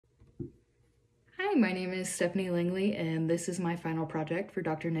Hi, my name is Stephanie Langley, and this is my final project for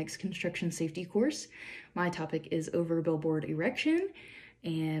Dr. Nick's construction safety course. My topic is over Billboard Erection,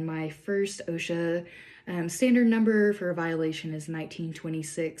 and my first OSHA standard number for a violation is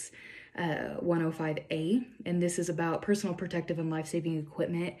 1926 105A, and this is about personal protective and life-saving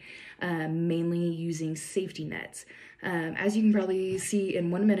equipment, mainly using safety nets. As you can probably see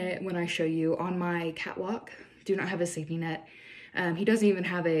in 1 minute when I show you, on my catwalk, do not have a safety net. He doesn't even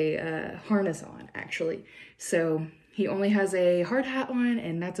have a harness on, actually. So he only has a hard hat on,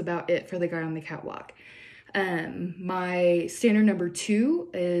 and that's about it for the guy on the catwalk. My standard number 2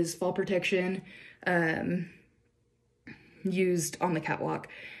 is fall protection used on the catwalk.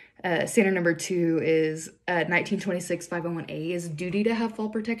 Standard number 2 is 1926 501A is duty to have fall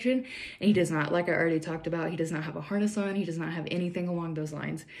protection, and he does not. Like I already talked about, he does not have a harness on. He does not have anything along those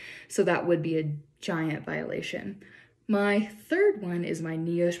lines. So that would be a giant violation. My third one is my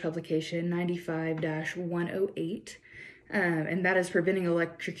NEOSH publication 95-108, and that is preventing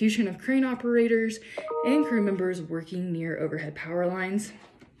electrocution of crane operators and crew members working near overhead power lines.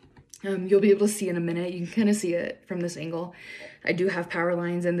 You'll be able to see in a minute, you can kind of see it from this angle. I do have power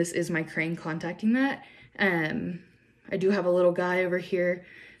lines, and this is my crane contacting that. I do have a little guy over here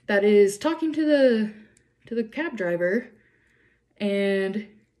that is talking to the cab driver, and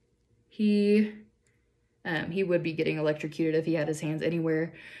he would be getting electrocuted if he had his hands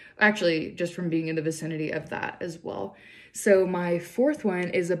anywhere, actually just from being in the vicinity of that as well. So my fourth one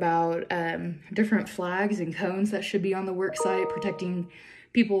is about different flags and cones that should be on the work site, protecting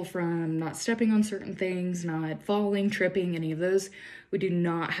people from not stepping on certain things, not falling, tripping, any of those. We do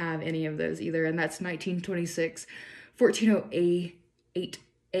not have any of those either, and that's 1926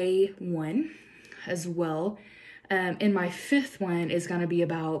 1408A1 as well. And my fifth one is going to be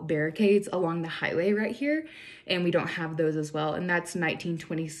about barricades along the highway right here, and we don't have those as well, and that's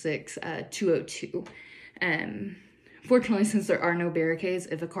 1926 202. Fortunately, since there are no barricades,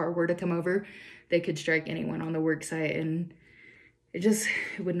 if a car were to come over, they could strike anyone on the work site, and it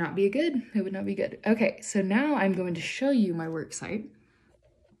would not be good. It would not be good. Okay, so now I'm going to show you my work site.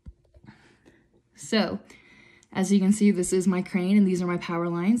 So, as you can see, this is my crane, and these are my power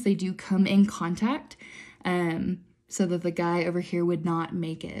lines. They do come in contact, so that the guy over here would not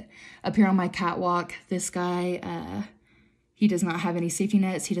make it. Up here on my catwalk, this guy, he does not have any safety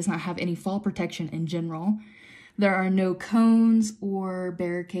nets. He does not have any fall protection in general. There are no cones or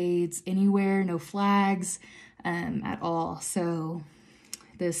barricades anywhere, no flags at all. So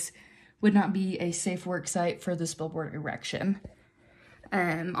this would not be a safe work site for this Billboard Erection.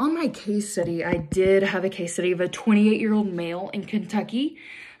 On my case study, I did have a case study of a 28-year-old male in Kentucky.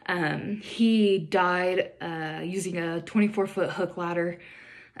 He died using a 24-foot hook ladder.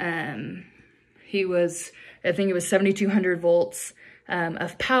 He was, I think it was 7,200 volts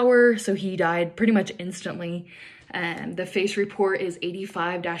of power, so he died pretty much instantly. The face report is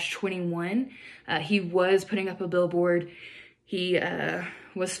 85-21. He was putting up a billboard. He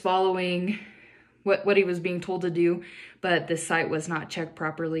was following what he was being told to do, but the site was not checked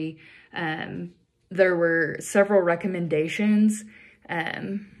properly. There were several recommendations.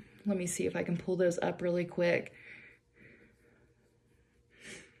 Let me see if I can pull those up really quick.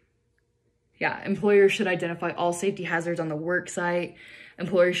 Yeah, employers should identify all safety hazards on the work site.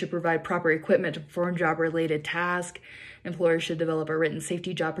 Employers should provide proper equipment to perform job-related tasks. Employers should develop a written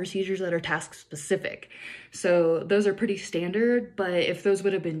safety job procedures that are task-specific. So those are pretty standard, but if those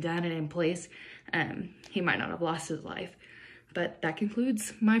would have been done and in place, he might not have lost his life. But that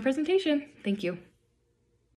concludes my presentation. Thank you.